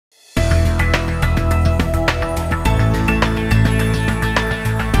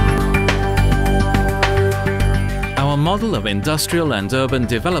model of industrial and urban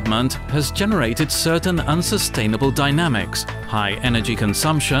development has generated certain unsustainable dynamics: high energy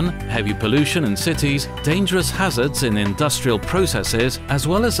consumption, heavy pollution in cities, dangerous hazards in industrial processes, as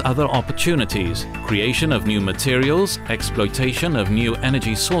well as other opportunities: creation of new materials, exploitation of new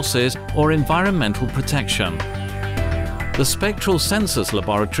energy sources, or environmental protection. The Spectral Sensors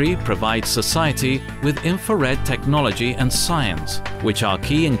Laboratory provides society with infrared technology and science, which are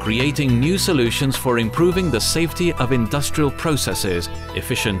key in creating new solutions for improving the safety of industrial processes,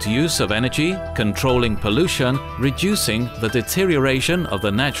 efficient use of energy, controlling pollution, reducing the deterioration of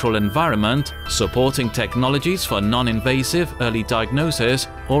the natural environment, supporting technologies for non-invasive early diagnosis,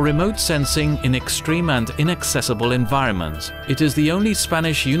 or remote sensing in extreme and inaccessible environments. It is the only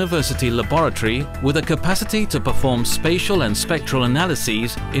Spanish university laboratory with a capacity to perform spatial and spectral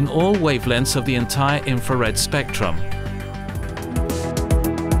analyses in all wavelengths of the entire infrared spectrum.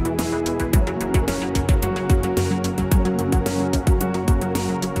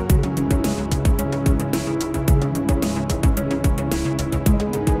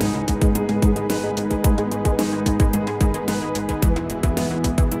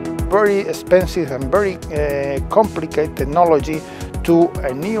 Very expensive and very complicated technology to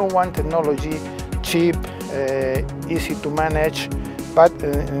a new one technology, cheap, easy to manage, but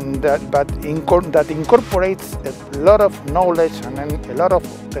that incorporates a lot of knowledge and a lot of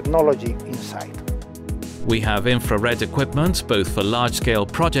technology inside. We have infrared equipment both for large-scale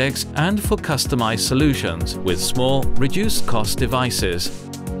projects and for customized solutions with small, reduced-cost devices.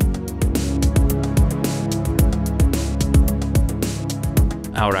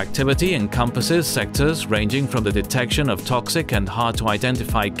 Our activity encompasses sectors ranging from the detection of toxic and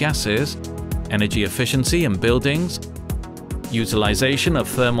hard-to-identify gases, energy efficiency in buildings, utilization of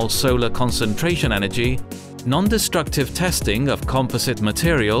thermal solar concentration energy, non-destructive testing of composite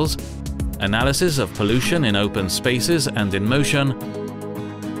materials, analysis of pollution in open spaces and in motion,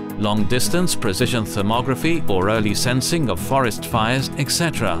 long-distance precision thermography or early sensing of forest fires,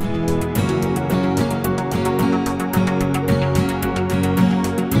 etc.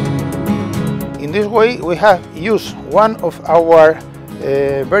 In this way, we have used one of our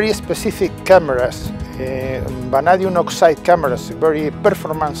very specific cameras, vanadium oxide cameras, very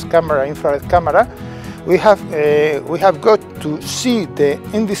performance camera, infrared camera. We have got to see the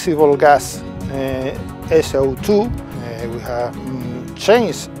invisible gas SO2. We have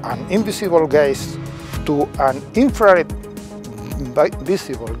changed an invisible gas to an infrared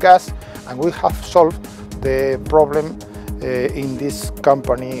visible gas, and we have solved the problem in this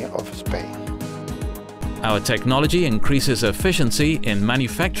company of Spain. Our technology increases efficiency in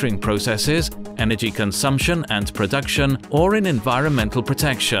manufacturing processes, energy consumption and production, or in environmental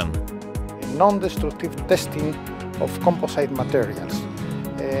protection. Non-destructive testing of composite materials,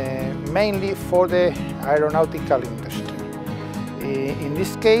 mainly for the aeronautical industry. In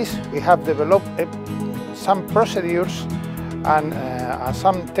this case, we have developed some procedures and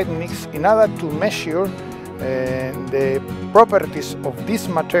some techniques in order to measure the properties of these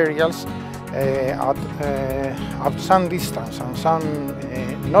materials at some distance and some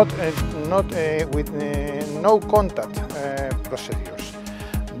with no contact procedures.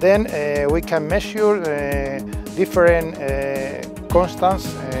 Then we can measure different constants,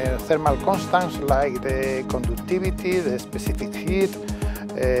 thermal constants like the conductivity, the specific heat,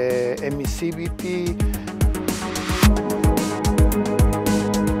 emissivity.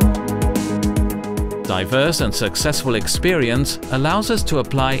 Diverse and successful experience allows us to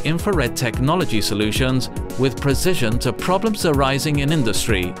apply infrared technology solutions with precision to problems arising in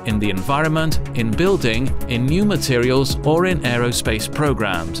industry, in the environment, in building, in new materials, or in aerospace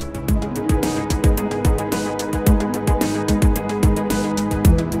programs.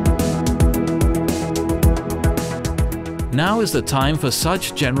 Now is the time for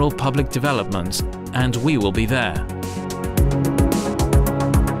such general public developments, and we will be there.